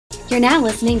You're now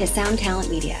listening to Sound Talent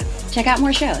Media. Check out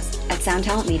more shows at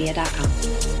soundtalentmedia.com.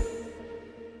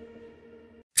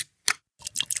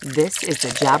 This is the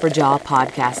Jabberjaw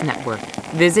Podcast Network.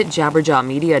 Visit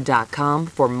jabberjawmedia.com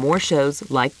for more shows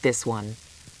like this one.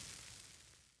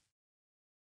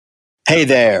 Hey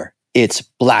there, it's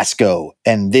Blasco,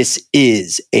 and this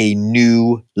is A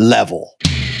New Level.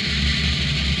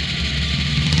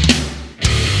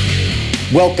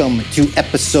 Welcome to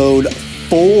episode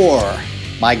 4.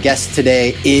 My guest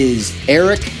today is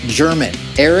Eric German.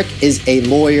 Eric is a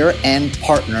lawyer and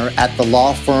partner at the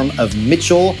law firm of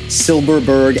Mitchell,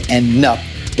 Silberberg, and Knupp,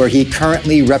 where he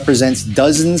currently represents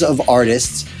dozens of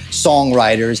artists,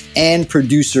 songwriters, and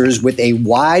producers with a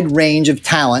wide range of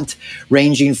talent,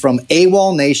 ranging from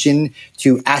AWOL Nation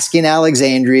to Asking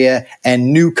Alexandria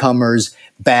and newcomers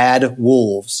Bad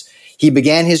Wolves. He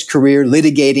began his career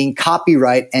litigating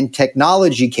copyright and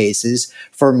technology cases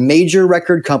for major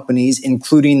record companies,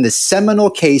 including the seminal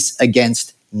case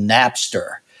against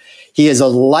Napster. He is a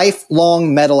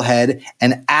lifelong metalhead,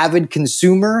 an avid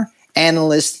consumer,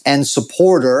 analyst, and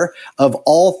supporter of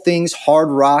all things hard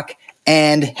rock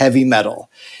and heavy metal.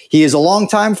 He is a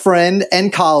longtime friend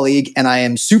and colleague, and I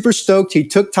am super stoked he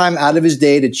took time out of his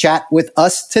day to chat with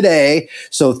us today.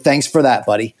 So thanks for that,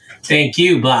 buddy. Thank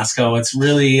you, Blasco. It's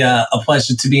really a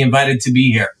pleasure to be invited to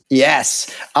be here.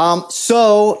 Yes.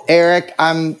 So Eric,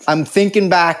 I'm thinking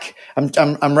back.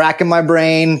 I'm racking my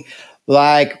brain.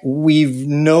 Like, we've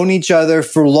known each other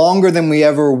for longer than we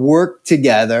ever worked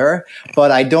together,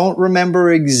 but I don't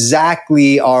remember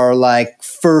exactly our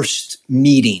first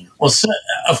meeting. Well, so,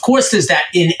 of course, there's that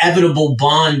inevitable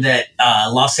bond that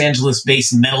Los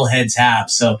Angeles-based metalheads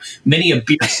have. So many a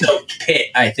beer-soaked pit,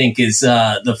 I think, is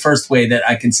the first way that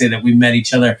I can say that we met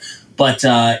each other. But,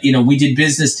 we did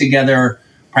business together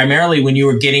primarily when you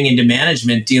were getting into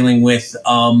management, dealing with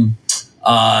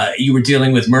you were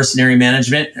dealing with Mercenary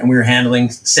Management, and we were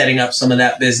setting up some of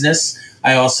that business.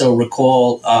 I also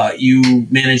recall you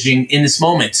managing In This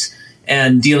Moment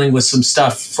and dealing with some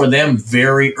stuff for them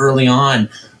very early on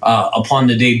upon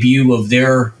the debut of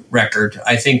their record.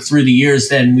 I think through the years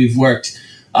then we've worked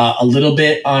a little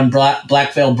bit on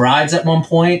Black Veil Brides at one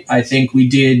point. I think we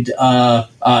did,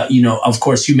 of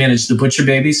course, you managed the Butcher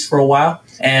Babies for a while.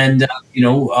 And,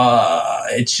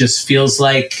 it just feels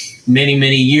like many,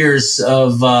 many years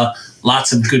of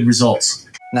lots of good results.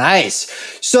 Nice.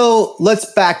 So let's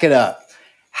back it up.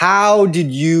 How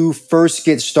did you first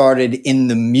get started in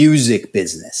the music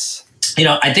business?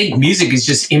 I think music is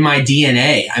just in my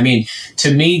DNA. I mean,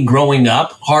 to me, growing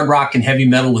up, hard rock and heavy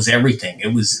metal was everything.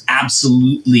 It was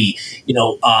absolutely,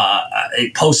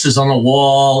 posters on the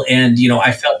wall. And,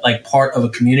 I felt like part of a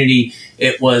community.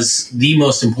 It was the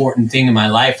most important thing in my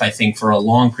life, I think, for a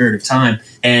long period of time.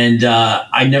 And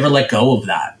I never let go of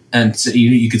that. And so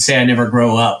you could say I never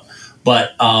grow up.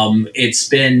 But it's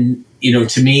been,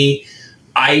 to me,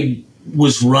 I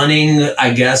was running,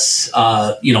 I guess,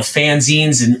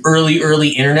 fanzines and early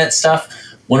internet stuff.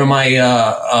 One of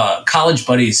my college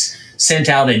buddies sent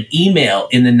out an email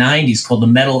in the 90s called the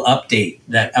Metal Update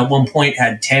that at one point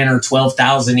had 10 or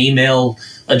 12,000 email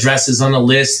addresses on the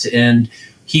list. And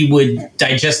he would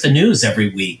digest the news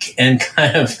every week and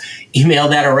kind of email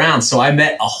that around. So I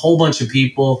met a whole bunch of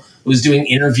people who was doing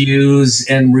interviews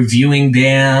and reviewing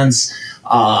bands,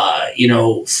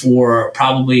 for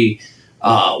probably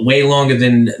way longer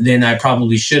than I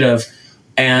probably should have.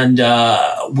 And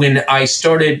when I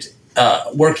started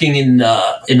working in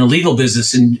the legal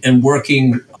business and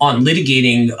working on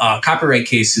litigating copyright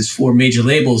cases for major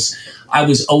labels, I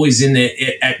was always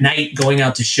at night going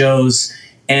out to shows.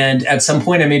 And at some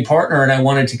point I made partner and I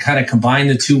wanted to kind of combine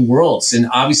the two worlds. And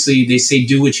obviously they say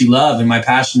do what you love. And my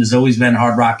passion has always been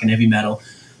hard rock and heavy metal.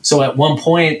 So at one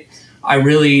point I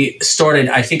really started,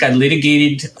 I think I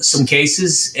litigated some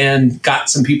cases and got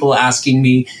some people asking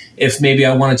me if maybe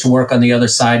I wanted to work on the other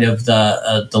side of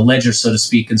the ledger, so to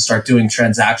speak, and start doing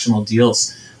transactional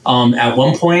deals. At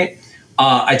one point,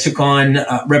 I took on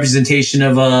representation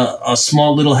of a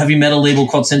small little heavy metal label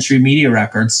called Century Media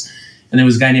Records. And there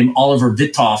was a guy named Oliver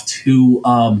Vittoft who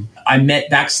I met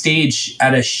backstage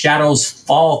at a Shadows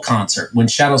Fall concert when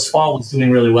Shadows Fall was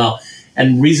doing really well.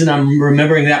 And the reason I'm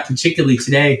remembering that particularly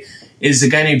today is a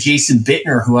guy named Jason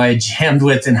Bittner, who I jammed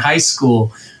with in high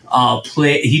school.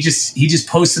 He just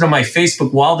posted on my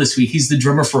Facebook wall this week. He's the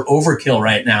drummer for Overkill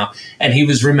right now. And he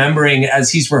was remembering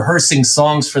as he's rehearsing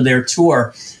songs for their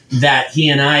tour that he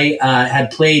and I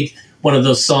had played one of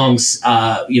those songs,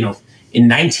 in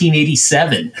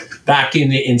 1987, back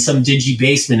in some dingy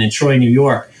basement in Troy, New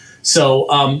York. So,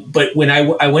 but when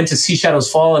I went to see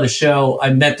Shadows Fall at a show,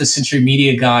 I met the Century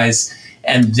Media guys,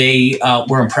 and they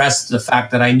were impressed with the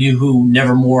fact that I knew who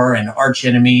Nevermore and Arch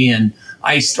Enemy and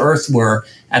Iced Earth were.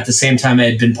 At the same time, I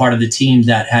had been part of the team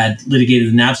that had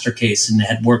litigated the Napster case and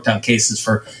had worked on cases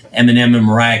for Eminem and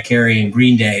Mariah Carey and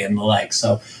Green Day and the like.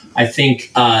 So I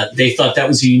think they thought that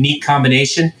was a unique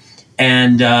combination.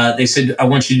 And they said, I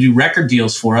want you to do record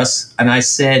deals for us. And I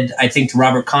said, I think to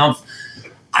Robert Kampf,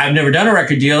 I've never done a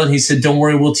record deal. And he said, don't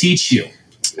worry, we'll teach you.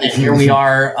 And here we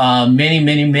are many,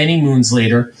 many, many moons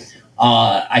later.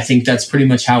 I think that's pretty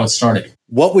much how it started.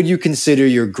 What would you consider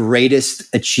your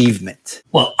greatest achievement?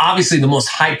 Well, obviously the most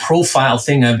high profile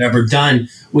thing I've ever done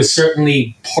was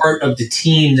certainly part of the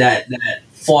team that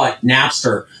fought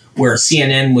Napster, where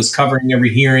CNN was covering every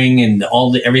hearing and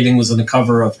everything was on the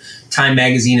cover of Time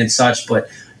magazine and such. But,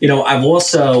 I've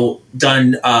also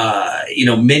done,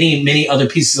 many, many other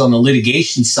pieces on the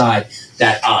litigation side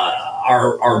that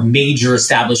are major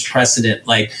established precedent.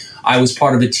 Like I was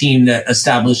part of a team that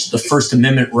established the First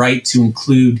Amendment right to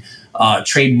include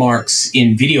trademarks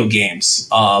in video games.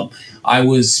 I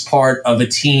was part of a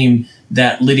team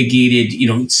that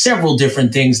litigated, several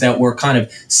different things that were kind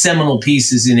of seminal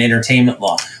pieces in entertainment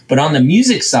law. But on the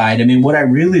music side, I mean, what I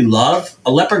really love,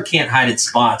 a leopard can't hide its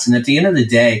spots. And at the end of the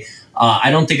day,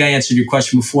 I don't think I answered your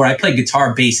question before. I play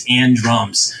guitar, bass, and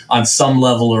drums on some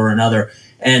level or another.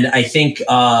 And I think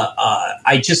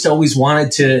I just always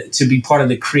wanted to be part of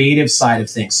the creative side of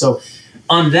things. So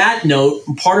on that note,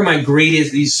 part of my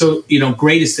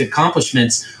greatest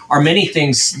accomplishments are many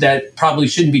things that probably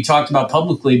shouldn't be talked about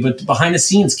publicly, but behind the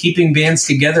scenes, keeping bands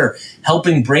together,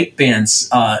 helping break bands,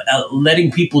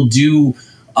 letting people do,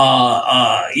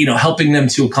 helping them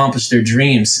to accomplish their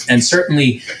dreams. And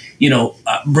certainly,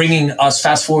 bringing us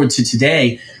fast forward to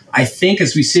today, I think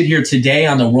as we sit here today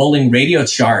on the rolling radio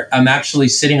chart, I'm actually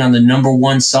sitting on the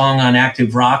 #1 song on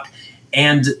active rock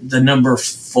and the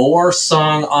 #4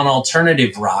 song on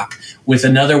alternative rock, with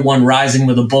another one rising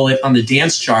with a bullet on the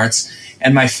dance charts.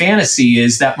 And my fantasy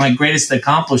is that my greatest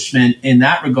accomplishment in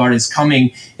that regard is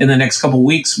coming in the next couple of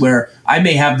weeks, where I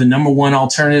may have the #1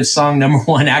 alternative song,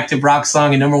 #1 active rock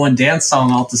song, and #1 dance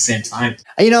song all at the same time.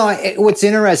 What's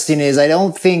interesting is I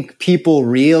don't think people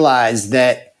realize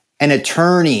that an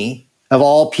attorney of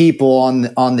all people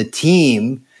on the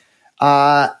team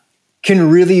can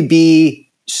really be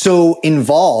so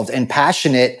involved and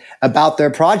passionate about their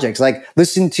projects. Like,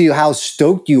 listen to how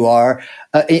stoked you are.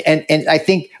 And I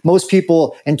think most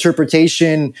people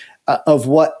interpretation of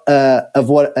what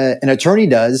an attorney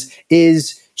does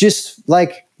is just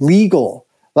like legal.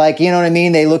 Like, you know what I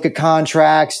mean? They look at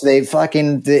contracts, they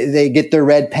get their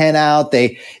red pen out,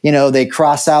 they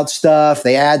cross out stuff,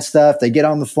 they add stuff, they get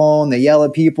on the phone, they yell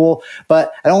at people.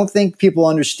 But I don't think people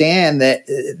understand that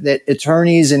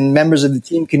attorneys and members of the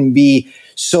team can be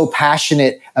so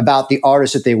passionate about the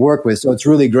artists that they work with. So it's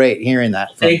really great hearing that.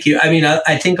 Thank you. I mean,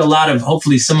 I think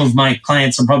hopefully some of my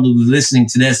clients are probably listening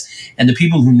to this, and the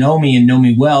people who know me and know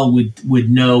me well would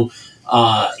know,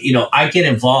 I get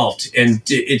involved, and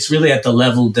it's really at the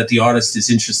level that the artist is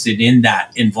interested in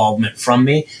that involvement from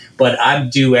me. But I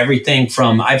do everything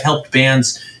from, I've helped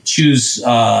bands choose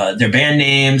their band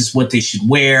names, what they should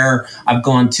wear. I've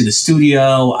gone to the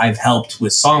studio. I've helped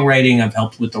with songwriting. I've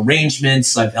helped with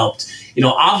arrangements. I've helped,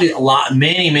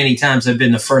 many times I've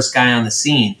been the first guy on the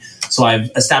scene. So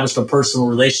I've established a personal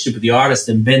relationship with the artist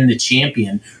and been the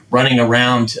champion, running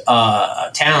around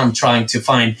town trying to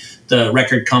find the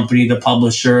record company, the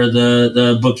publisher,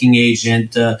 the booking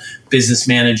agent, the business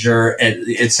manager,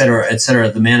 et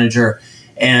cetera, the manager.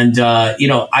 And,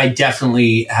 I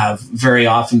definitely have very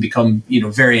often become,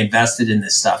 very invested in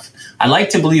this stuff. I like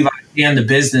to believe I understand the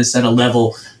business at a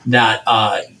level that,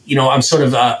 I'm sort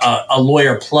of a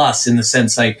lawyer plus, in the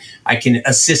sense like I can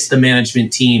assist the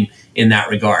management team in that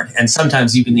regard, and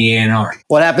sometimes even the A&R.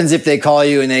 What happens if they call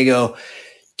you and they go,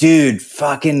 dude,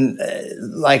 fucking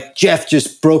like Jeff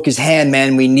just broke his hand,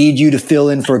 man. We need you to fill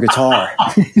in for guitar.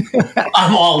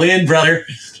 I'm all in, brother.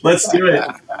 Let's do it.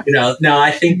 No,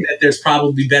 I think that there's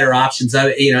probably better options.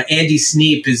 Andy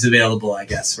Sneap is available, I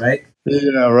guess, right?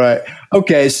 Yeah, right.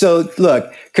 Okay, so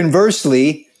look,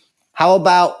 conversely, how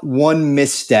about one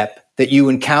misstep that you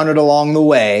encountered along the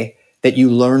way that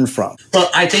you learned from? Well,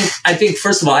 I think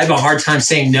first of all, I have a hard time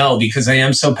saying no because I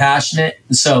am so passionate.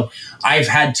 And so I've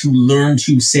had to learn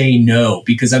to say no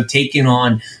because I've taken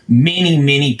on many,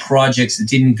 many projects that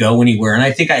didn't go anywhere. And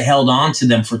I think I held on to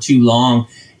them for too long.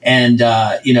 And,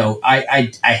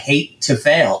 I hate to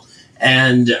fail.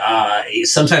 And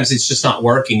sometimes it's just not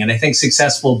working. And I think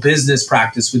successful business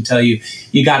practice would tell you,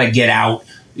 you got to get out.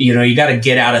 You got to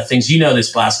get out of things. You know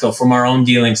this, Blasco, from our own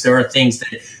dealings. There are things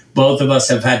that both of us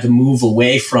have had to move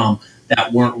away from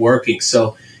that weren't working.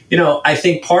 So, I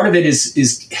think part of it is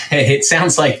it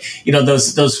sounds like,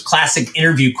 those classic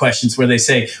interview questions where they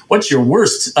say, what's your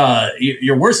worst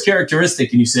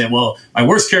characteristic? And you say, well, my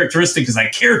worst characteristic is I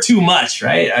care too much,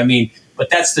 right? I mean, but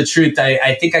that's the truth.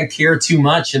 I think I care too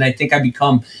much, and I think I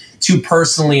become too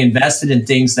personally invested in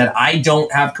things that I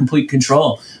don't have complete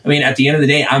control. I mean, at the end of the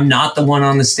day, I'm not the one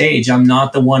on the stage. I'm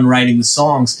not the one writing the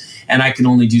songs, and I can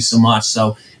only do so much.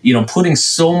 So, putting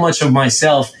so much of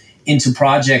myself into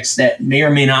projects that may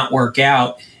or may not work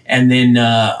out, and then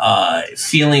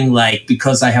feeling like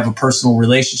because I have a personal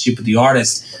relationship with the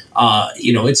artist,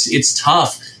 it's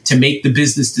tough to make the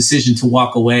business decision to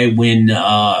walk away when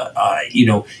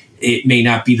it may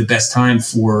not be the best time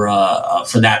for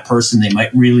that person. They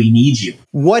might really need you.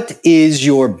 What is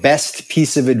your best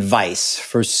piece of advice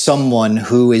for someone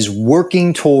who is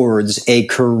working towards a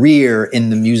career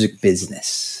in the music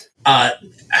business?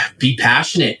 Be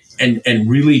passionate and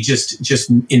really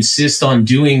just insist on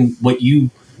doing what you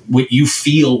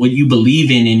feel, what you believe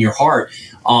in your heart.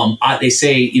 They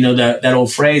say, that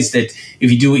old phrase that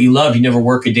if you do what you love, you never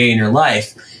work a day in your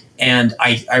life. And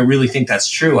I really think that's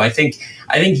true. I think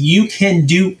you can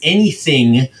do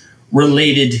anything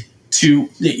related to,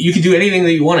 you can do anything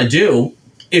that you want to do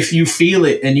if you feel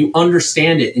it and you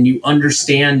understand it and you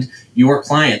understand your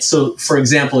client. So, for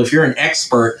example, if you're an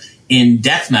expert in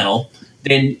death metal,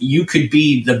 then you could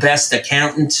be the best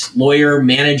accountant, lawyer,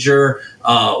 manager,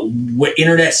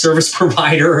 internet service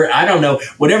provider, I don't know,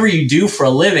 whatever you do for a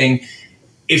living.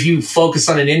 If you focus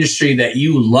on an industry that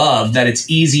you love, that it's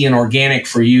easy and organic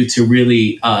for you to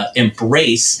really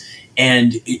embrace,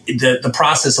 and the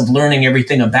process of learning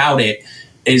everything about it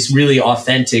is really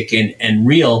authentic and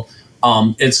real.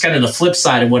 It's kind of the flip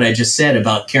side of what I just said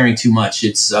about caring too much.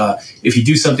 It's if you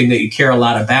do something that you care a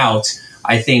lot about,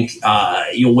 I think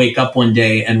you'll wake up one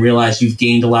day and realize you've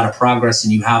gained a lot of progress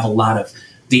and you have a lot of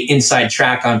the inside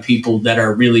track on people that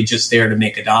are really just there to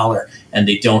make a dollar and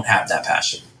they don't have that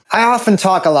passion. I often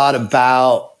talk a lot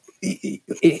about,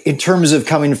 in terms of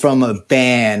coming from a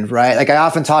band, right? Like I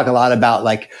often talk a lot about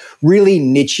like really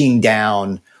niching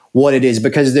down what it is,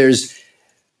 because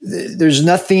there's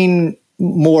nothing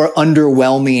more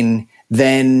underwhelming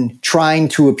than trying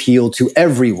to appeal to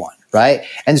everyone, right?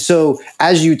 And so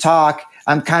as you talk,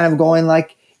 I'm kind of going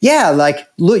like, yeah, like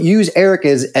look, use Eric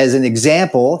as an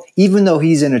example. Even though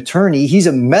he's an attorney, he's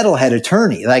a metalhead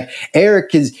attorney. Like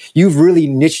Eric you've really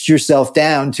niched yourself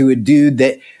down to a dude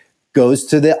that goes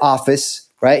to the office,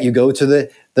 right? You go to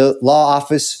the law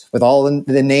office with all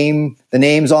the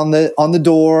names on the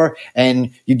door,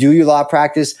 and you do your law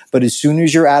practice. But as soon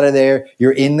as you're out of there,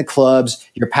 you're in the clubs,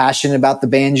 you're passionate about the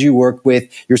bands you work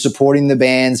with, you're supporting the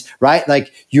bands, right?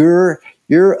 Like you're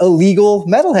a legal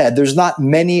metalhead. There's not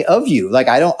many of you. Like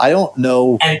I don't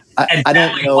know. I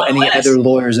don't know any other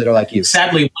lawyers that are like you.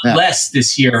 Sadly, one less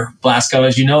this year, Blasco.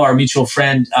 As you know, our mutual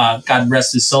friend, God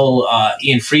rest his soul,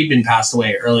 Ian Friedman, passed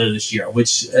away earlier this year,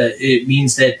 which it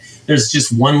means that there's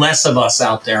just one less of us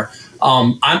out there.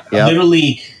 I'm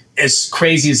literally, as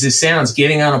crazy as this sounds,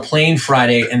 getting on a plane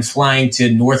Friday and flying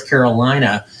to North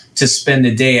Carolina to spend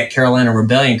the day at Carolina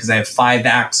Rebellion because I have 5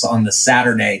 acts on the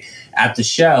Saturday at the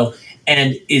show.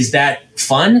 And is that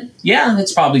fun? Yeah,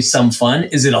 it's probably some fun.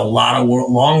 Is it a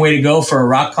long way to go for a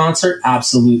rock concert?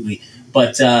 Absolutely.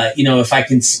 But, if I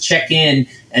can check in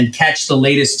and catch the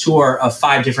latest tour of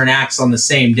 5 different acts on the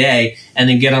same day and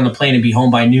then get on the plane and be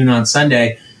home by noon on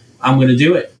Sunday, I'm going to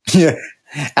do it. Yeah.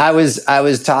 I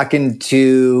was talking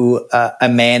to a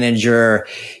manager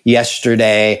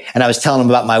yesterday, and I was telling him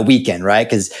about my weekend, right?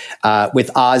 Because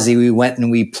with Ozzy, we went and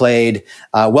we played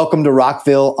Welcome to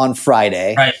Rockville on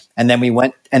Friday, right? And then we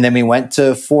went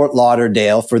to Fort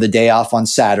Lauderdale for the day off on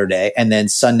Saturday, and then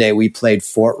Sunday we played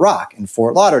Fort Rock in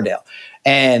Fort Lauderdale.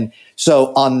 And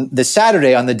so on the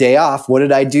Saturday, on the day off, what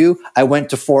did I do? I went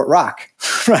to Fort Rock.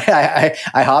 Right?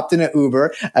 I hopped in an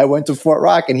Uber. I went to Fort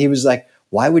Rock, and he was like,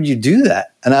 "Why would you do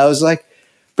that?" And I was like,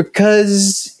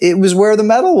 because it was where the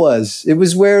metal was. It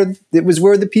was where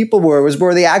the people were. It was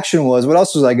where the action was. What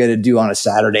else was I going to do on a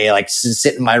Saturday? Like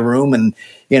sit in my room and,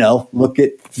 look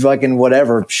at fucking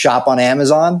whatever, shop on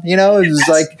Amazon. It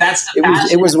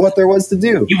was it was what there was to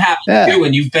do. You have to do,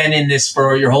 and you've been in this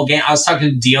for your whole game. I was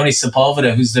talking to Diony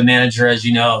Sepulveda, who's the manager, as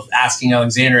you know, of Asking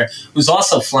Alexandria, who's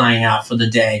also flying out for the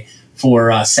day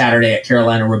for Saturday at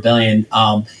Carolina Rebellion.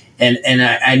 And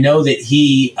I know that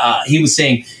he was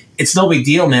saying, it's no big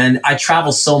deal, man. I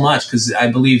travel so much because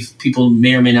I believe people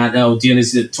may or may not know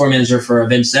Diony's the tour manager for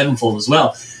Avenged Sevenfold as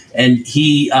well. And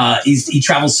he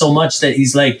travels so much that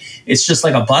he's like, it's just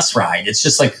like a bus ride. It's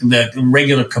just like the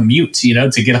regular commute,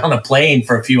 to get on a plane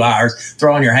for a few hours,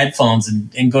 throw on your headphones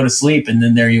and go to sleep. And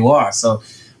then there you are. So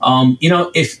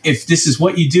if this is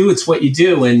what you do, it's what you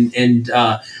do. And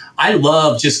I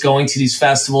love just going to these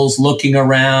festivals, looking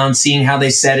around, seeing how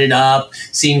they set it up,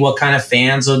 seeing what kind of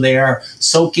fans are there,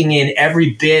 soaking in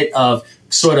every bit of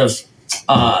sort of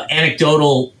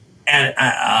anecdotal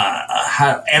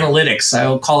analytics. I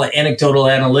will call it anecdotal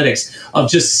analytics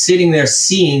of just sitting there,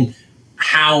 seeing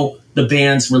how the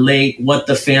bands relate, what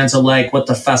the fans are like, what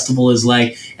the festival is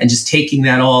like, and just taking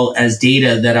that all as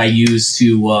data that I use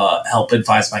to help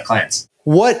advise my clients.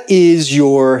 What is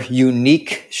your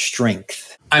unique strength?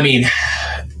 I mean,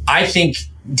 I think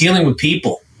dealing with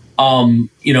people.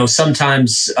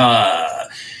 Sometimes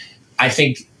I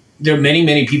think there are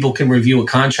many people can review a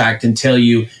contract and tell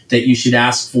you that you should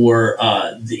ask for,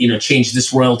 change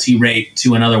this royalty rate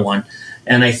to another one.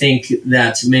 And I think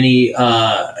that many,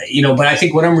 but I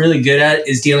think what I'm really good at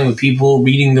is dealing with people,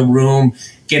 reading the room,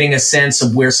 getting a sense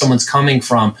of where someone's coming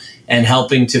from, and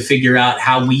helping to figure out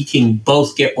how we can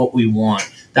both get what we want.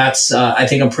 That's, I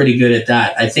think I'm pretty good at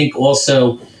that. I think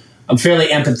also I'm fairly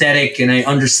empathetic, and I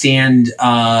understand,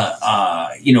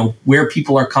 where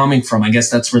people are coming from. I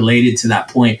guess that's related to that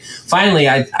point. Finally,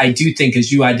 I do think,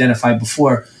 as you identified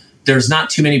before, there's not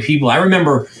too many people. I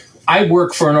remember I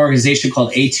work for an organization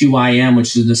called A2IM,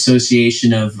 which is an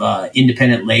association of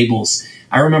independent labels.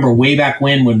 I remember way back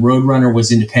when Roadrunner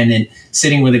was independent,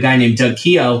 sitting with a guy named Doug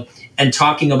Keogh and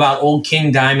talking about Old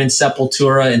King Diamond,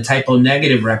 Sepultura, and Typo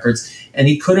Negative records. And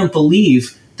he couldn't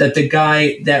believe that the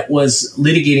guy that was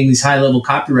litigating these high-level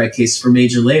copyright cases for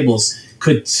major labels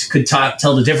could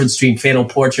tell the difference between Fatal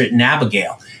Portrait and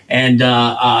Abigail. And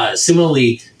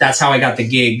similarly, that's how I got the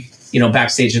gig,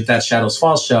 backstage at that Shadows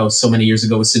Fall show so many years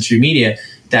ago with Century Media.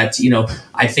 That,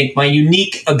 I think my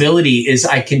unique ability is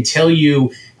I can tell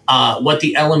you what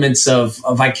the elements of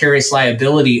vicarious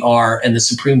liability are and the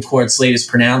Supreme Court's latest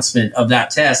pronouncement of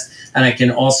that test. And I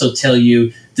can also tell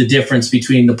you the difference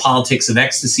between The Politics of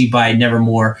Ecstasy by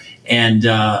Nevermore and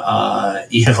the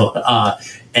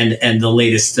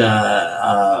latest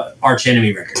Arch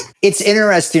Enemy record. It's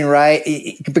interesting,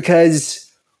 right? Because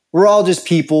we're all just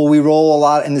people. We roll a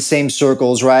lot in the same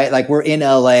circles, right? Like, we're in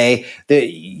LA.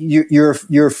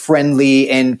 You're friendly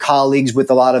and colleagues with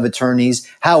a lot of attorneys.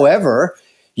 However,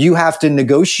 you have to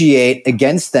negotiate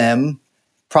against them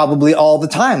probably all the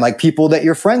time, like people that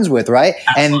you're friends with, right?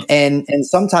 And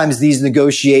sometimes these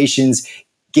negotiations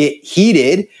get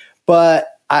heated, but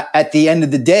at the end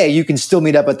of the day, you can still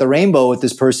meet up at the Rainbow with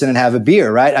this person and have a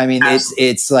beer, right? I mean,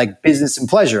 it's like business and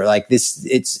pleasure, like this,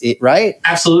 right?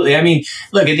 Absolutely. I mean,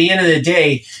 look, at the end of the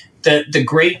day, the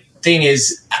great thing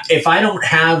is, if I don't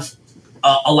have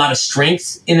a lot of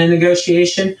strength in a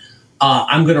negotiation,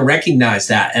 I'm going to recognize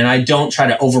that, and I don't try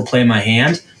to overplay my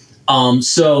hand.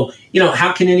 So,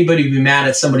 how can anybody be mad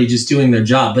at somebody just doing their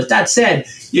job? But that said,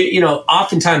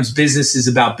 oftentimes business is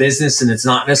about business, and it's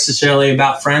not necessarily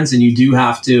about friends. And you do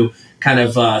have to kind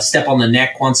of step on the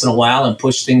neck once in a while and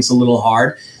push things a little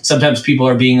hard. Sometimes people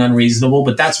are being unreasonable,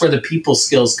 but that's where the people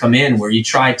skills come in, where you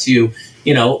try to,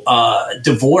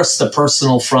 divorce the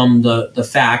personal from the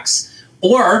facts,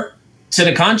 or to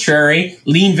the contrary,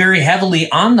 lean very heavily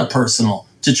on the personal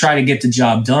to try to get the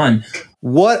job done.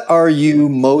 What are you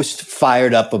most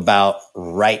fired up about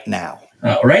right now?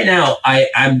 Right now,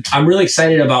 I'm really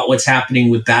excited about what's happening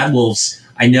with Bad Wolves.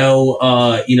 I know,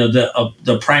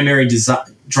 the primary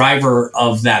driver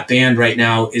of that band right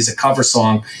now is a cover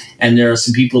song, and there are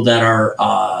some people that are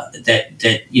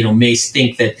that may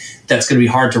think that that's going to be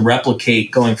hard to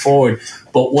replicate going forward.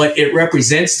 But what it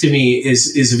represents to me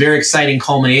is a very exciting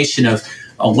culmination of.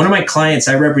 One of my clients,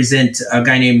 I represent a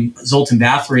guy named Zoltan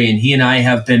Bathory, and he and I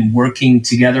have been working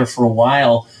together for a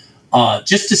while,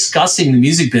 just discussing the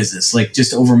music business, like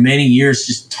just over many years,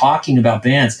 just talking about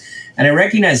bands. And I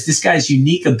recognize this guy's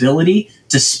unique ability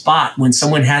to spot when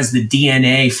someone has the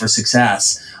DNA for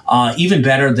success, even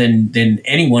better than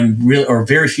anyone really, or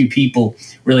very few people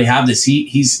really have this.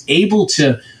 He's able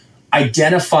to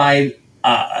identify,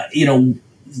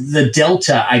 the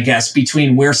delta, I guess,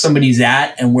 between where somebody's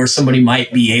at and where somebody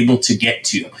might be able to get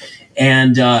to.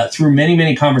 And through many,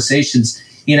 many conversations,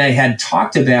 he and I had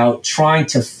talked about trying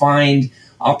to find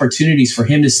opportunities for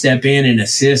him to step in and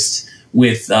assist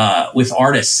with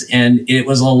artists. And it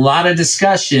was a lot of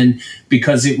discussion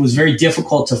because it was very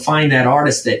difficult to find that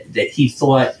artist that he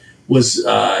thought was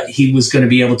he was going to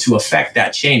be able to affect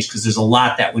that change, because there's a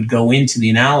lot that would go into the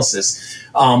analysis.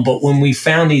 But when we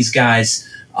found these guys,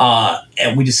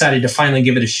 and we decided to finally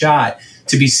give it a shot,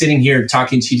 to be sitting here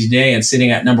talking to you today and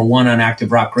sitting at number one on Active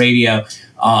Rock Radio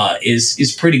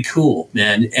is pretty cool,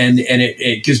 man. And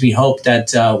it gives me hope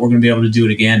that we're going to be able to do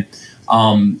it again.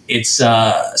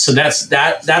 So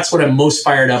that's what I'm most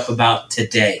fired up about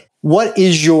today. What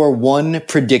is your one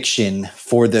prediction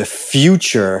for the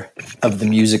future of the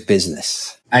music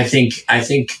business? I think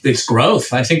it's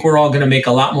growth. I think we're all going to make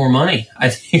a lot more money. I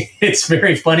think it's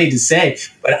very funny to say,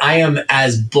 but I am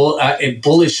as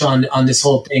bullish on this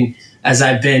whole thing as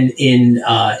I've been in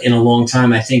a long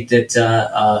time. I think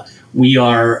that we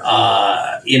are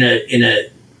in a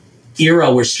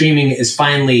era where streaming is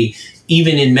finally,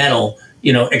 even in metal,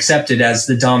 accepted as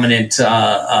the dominant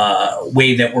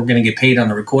way that we're going to get paid on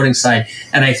the recording side.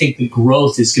 And I think the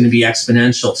growth is going to be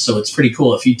exponential. So it's pretty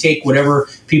cool. If you take whatever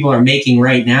people are making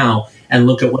right now and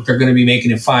look at what they're going to be making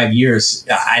in 5 years,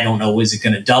 I don't know, is it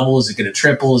going to double? Is it going to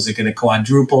triple? Is it going to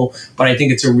quadruple? But I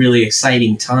think it's a really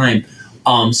exciting time.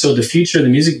 So the future of the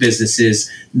music business is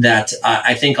that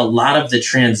I think a lot of the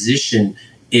transition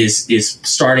is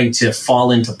starting to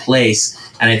fall into place.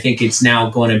 And I think it's now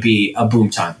going to be a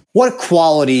boom time. What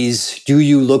qualities do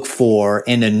you look for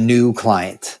in a new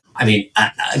client? I mean,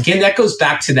 again, that goes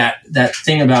back to that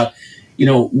thing about,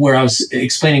 where I was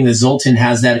explaining that Zoltan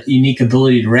has that unique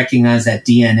ability to recognize that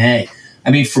DNA.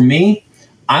 I mean, for me,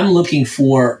 I'm looking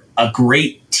for a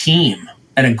great team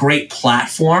and a great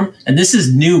platform. And this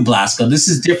is new, Blasco. This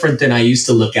is different than I used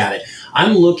to look at it.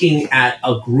 I'm looking at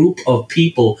a group of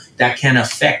people that can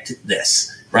affect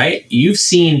this, right? You've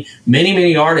seen many,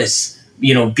 many artists,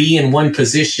 be in one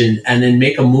position and then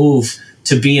make a move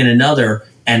to be in another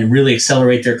and really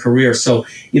accelerate their career. So,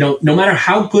 no matter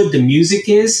how good the music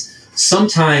is,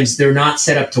 sometimes they're not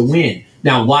set up to win.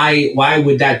 Now, why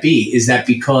would that be? Is that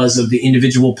because of the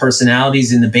individual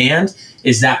personalities in the band?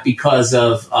 Is that because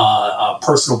of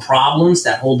personal problems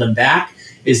that hold them back?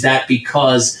 Is that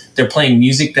because they're playing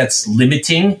music that's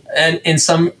limiting in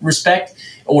some respect?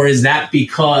 Or is that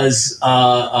because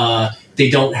they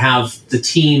don't have the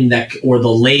team or the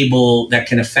label that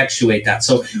can effectuate that?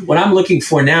 So what I'm looking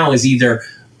for now is either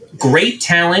great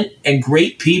talent and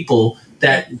great people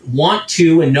that want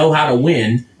to and know how to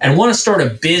win and want to start a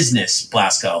business,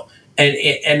 Blasco.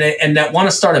 And that want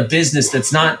to start a business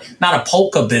that's not a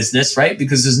polka business, right?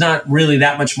 Because there's not really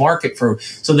that much market for.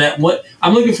 So that what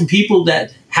I'm looking for people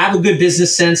that have a good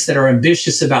business sense, that are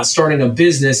ambitious about starting a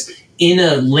business in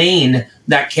a lane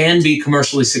that can be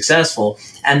commercially successful,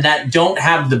 and that don't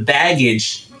have the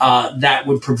baggage that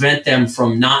would prevent them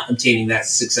from not obtaining that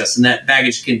success. And that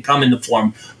baggage can come in the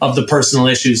form of the personal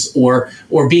issues or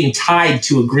being tied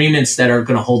to agreements that are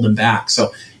going to hold them back.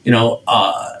 So,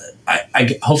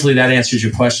 I hopefully that answers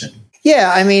your question.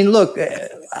 Yeah, I mean, look,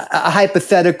 a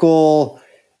hypothetical,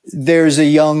 there's a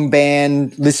young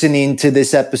band listening to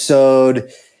this episode.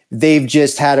 They've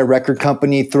just had a record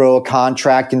company throw a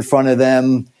contract in front of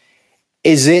them.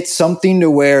 Is it something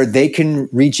to where they can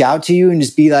reach out to you and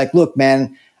just be like, look,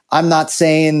 man, I'm not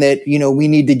saying that, we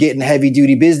need to get in heavy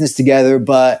duty business together,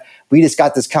 but we just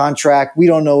got this contract. We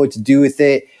don't know what to do with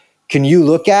it. Can you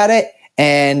look at it?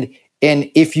 And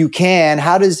if you can,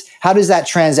 how does that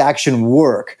transaction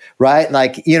work, right?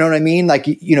 Like, you know what I mean? Like,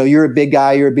 you're a big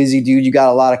guy, you're a busy dude, you got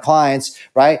a lot of clients,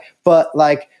 right? But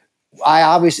like, I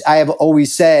have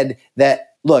always said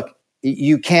that, look,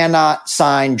 you cannot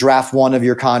sign draft one of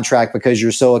your contract because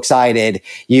you're so excited.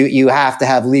 You have to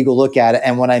have legal look at it.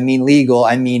 And when I mean legal,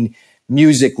 I mean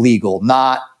music legal,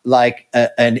 not like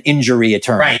an injury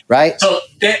attorney, right? So,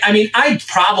 I'd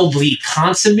probably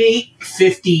consummate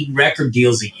 50 record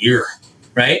deals a year,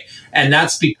 right? And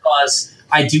that's because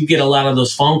I do get a lot of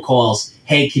those phone calls.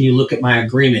 Hey, can you look at my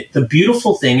agreement? The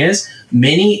beautiful thing is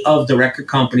many of the record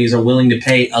companies are willing to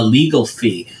pay a legal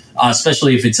fee,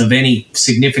 especially if it's of any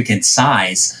significant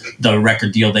size, the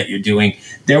record deal that you're doing.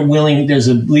 There's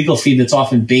a legal fee that's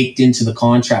often baked into the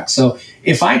contract. So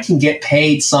if I can get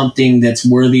paid something that's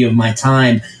worthy of my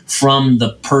time from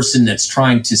the person that's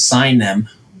trying to sign them,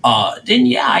 then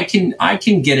yeah, I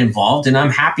can get involved, and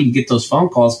I'm happy to get those phone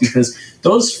calls because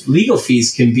those legal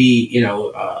fees can be,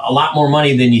 a lot more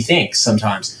money than you think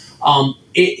sometimes.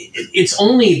 It's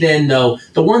only then, though,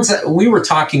 the ones that we were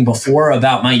talking before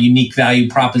about my unique value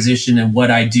proposition and what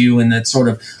I do and that sort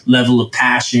of level of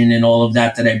passion and all of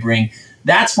that I bring.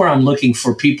 That's where I'm looking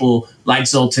for people like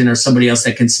Zoltan or somebody else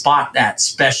that can spot that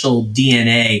special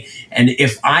DNA. And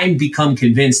if I become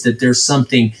convinced that there's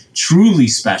something truly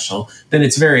special, then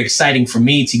it's very exciting for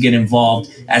me to get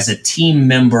involved as a team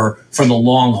member for the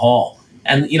long haul.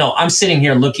 And, I'm sitting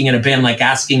here looking at a band like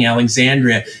Asking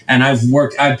Alexandria, and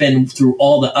I've been through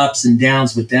all the ups and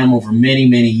downs with them over many,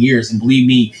 many years. And believe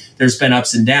me, there's been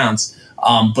ups and downs.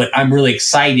 But I'm really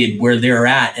excited where they're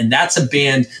at. And that's a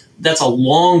band that's a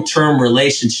long-term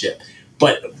relationship.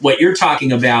 But what you're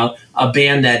talking about, a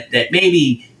band that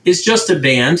maybe is just a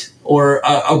band or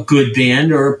a good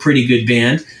band or a pretty good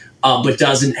band, but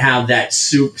doesn't have that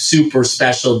super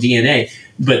special DNA.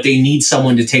 but they need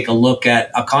someone to take a look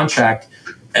at a contract,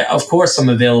 of course I'm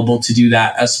available to do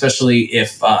that, especially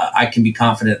if I can be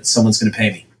confident that someone's going to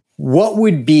pay me. What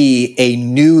would be a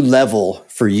new level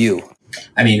for you?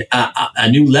 I mean, a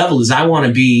new level is I want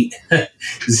to be,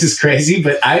 this is crazy,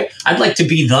 but I'd like to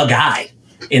be the guy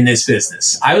in this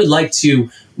business. I would like to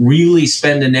really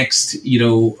spend the next,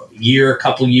 year,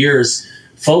 couple years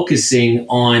focusing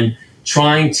on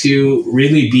trying to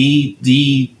really be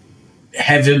the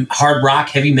hard rock,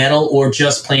 heavy metal, or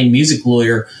just plain music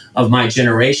lawyer of my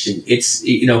generation. It's,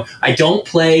 I don't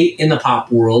play in the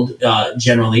pop world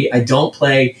generally. I don't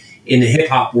play in the hip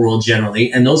hop world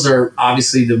generally. And those are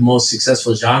obviously the most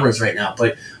successful genres right now.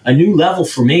 But a new level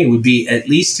for me would be at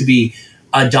least to be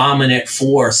a dominant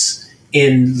force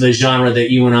in the genre that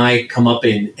you and I come up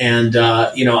in. And,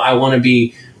 I want to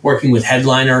be working with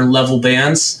headliner level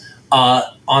bands on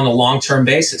a long-term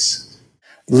basis.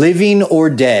 Living or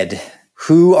dead,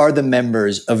 who are the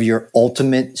members of your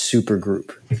ultimate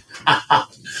supergroup?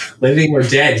 Living or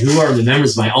dead, who are the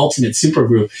members of my ultimate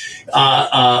supergroup?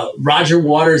 Roger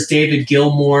Waters, David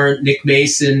Gilmour, Nick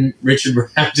Mason, Richard Brown.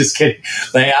 I'm just kidding.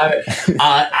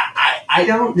 I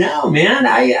don't know, man.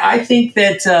 I think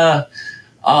that,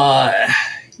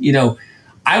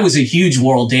 I was a huge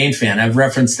Warrell Dane fan. I've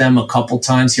referenced them a couple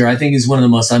times here. I think he's one of the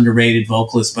most underrated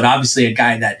vocalists, but obviously a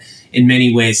guy that in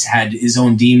many ways had his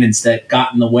own demons that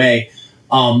got in the way.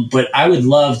 But I would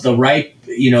love the right,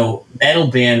 metal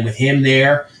band with him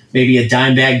there. Maybe a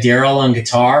Dimebag Darrell on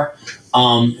guitar.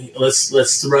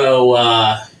 Let's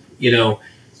throw,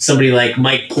 somebody like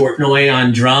Mike Portnoy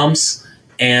on drums.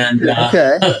 And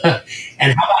okay.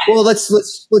 And how about let's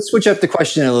switch up the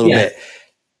question a little bit.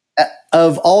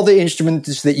 Of all the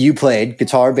instruments that you played,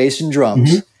 guitar, bass, and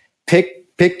drums,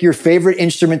 pick your favorite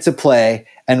instrument to play,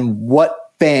 and what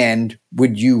band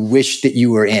would you wish that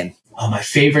you were in? Oh, my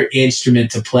favorite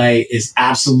instrument to play is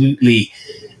absolutely,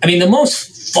 the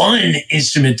most fun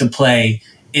instrument to play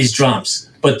is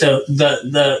drums, but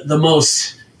the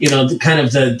most,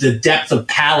 the depth of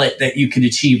palette that you can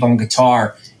achieve on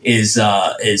guitar is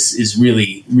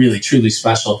really, really, truly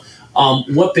special.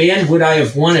 What band would I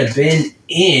have wanted to have been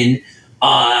in?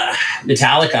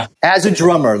 Metallica. As a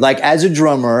drummer,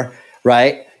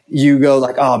 right? You go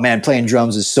like, oh man, playing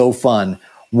drums is so fun.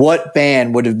 What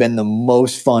band would have been the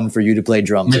most fun for you to play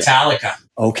drums Metallica. in?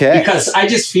 Okay. Because I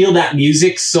just feel that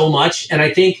music so much. And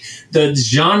I think the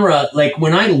genre, like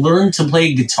when I learned to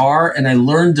play guitar and I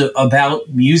learned about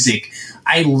music,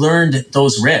 I learned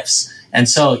those riffs. And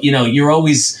so, you're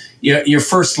always, your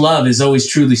first love is always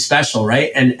truly special,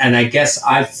 right? And I guess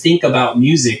I think about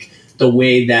music the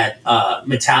way that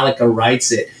Metallica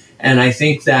writes it. And I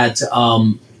think that, I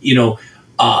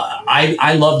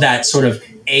love that sort of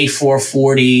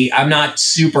A440. I'm not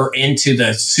super into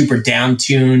the super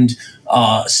down-tuned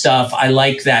stuff. I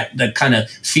like the kind of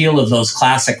feel of those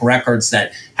classic records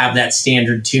that have that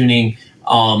standard tuning.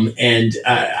 And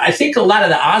I think a lot of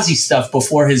the Ozzy stuff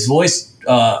before his voice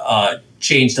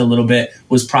changed a little bit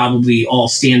was probably all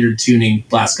standard tuning,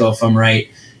 Blasco, if I'm right.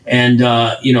 And,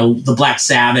 the Black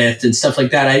Sabbath and stuff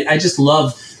like that. I just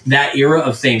love that era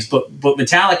of things. But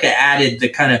Metallica added the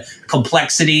kind of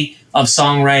complexity of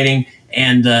songwriting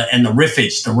and the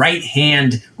riffage. The right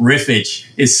hand riffage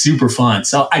is super fun.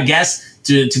 So I guess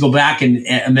to go back and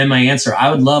amend my answer,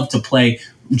 I would love to play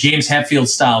James Hetfield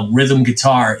style rhythm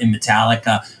guitar in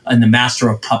Metallica in the Master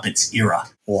of Puppets era.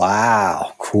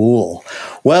 Wow, cool.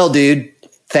 Well, dude,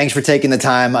 thanks for taking the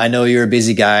time. I know you're a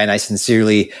busy guy, and I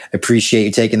sincerely appreciate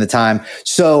you taking the time.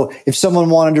 So if someone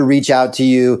wanted to reach out to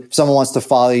you, if someone wants to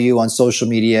follow you on social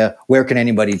media, where can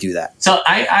anybody do that? So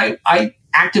I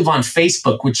active on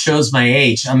Facebook, which shows my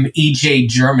age. I'm EJ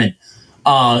German.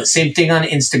 Same thing on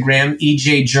Instagram,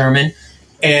 EJ German.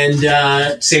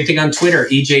 And same thing on Twitter,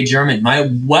 EJ German.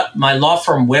 My law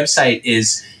firm website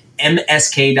is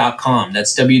msk.com.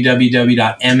 That's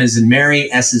www.m as in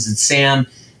Mary, S as in Sam,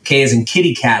 K as in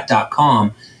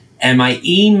kittycat.com. And my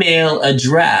email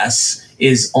address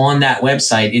is on that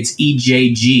website. It's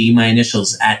EJG, my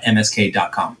initials, at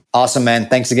msk.com. Awesome, man.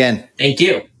 Thanks again. Thank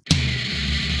you.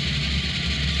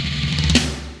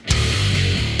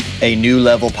 A New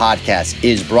Level podcast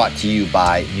is brought to you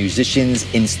by Musicians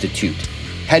Institute.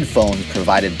 Headphones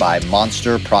provided by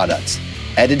Monster Products.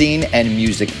 Editing and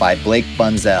music by Blake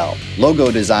Bunzel.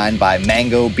 Logo design by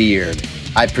Mango Beard.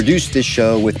 I produced this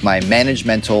show with my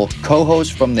managemental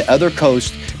co-host from the other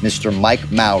coast, Mr.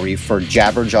 Mike Mowry for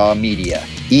Jabberjaw Media.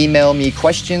 Email me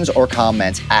questions or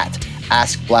comments at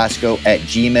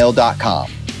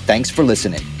askblasco@gmail.com. Thanks for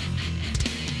listening.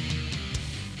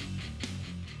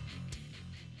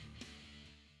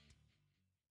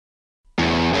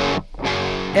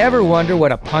 Ever wonder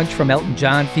what a punch from Elton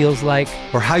John feels like?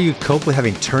 Or how you'd cope with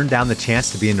having turned down the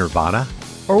chance to be in Nirvana?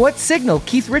 Or what signal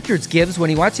Keith Richards gives when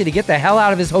he wants you to get the hell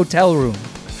out of his hotel room?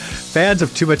 Fans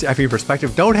of Too Much Effing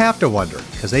Perspective don't have to wonder,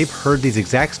 because they've heard these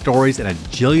exact stories and a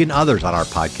jillion others on our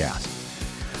podcast.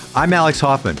 I'm Alex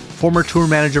Hoffman, former tour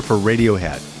manager for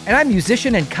Radiohead. And I'm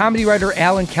musician and comedy writer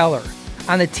Alan Keller.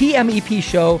 On the TMEP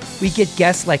show, we get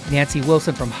guests like Nancy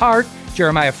Wilson from Heart,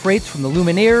 Jeremiah Freites from the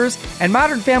Lumineers, and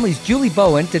Modern Family's Julie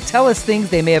Bowen to tell us things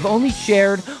they may have only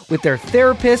shared with their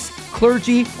therapist,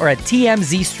 clergy, or a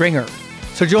TMZ stringer.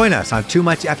 So join us on Too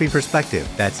Much Effing Perspective.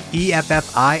 That's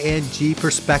EFFING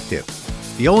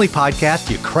Perspective. The only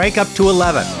podcast you crank up to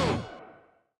 11.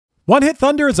 One Hit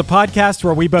Thunder is a podcast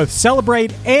where we both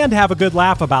celebrate and have a good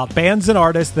laugh about bands and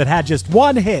artists that had just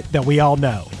one hit that we all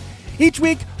know. Each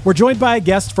week, we're joined by a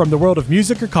guest from the world of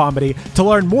music or comedy to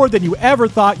learn more than you ever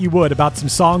thought you would about some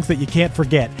songs that you can't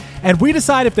forget. And we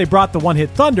decide if they brought the One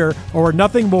Hit Thunder or were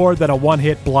nothing more than a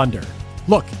one-hit blunder.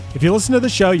 Look, if you listen to the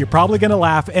show, you're probably going to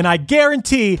laugh, and I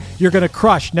guarantee you're going to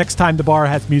crush next time the bar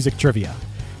has music trivia.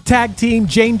 Tag Team,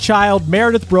 Jane Child,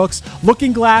 Meredith Brooks,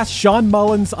 Looking Glass, Sean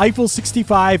Mullins, Eiffel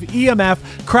 65,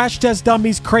 EMF, Crash Test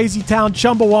Dummies, Crazy Town,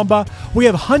 Chumbawamba. We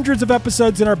have hundreds of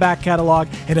episodes in our back catalog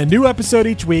and a new episode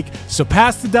each week, so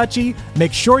pass the Dutchie,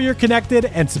 make sure you're connected,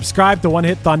 and subscribe to One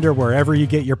Hit Thunder wherever you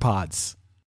get your pods.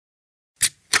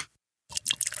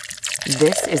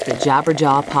 This is the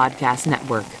Jabberjaw Podcast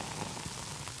Network.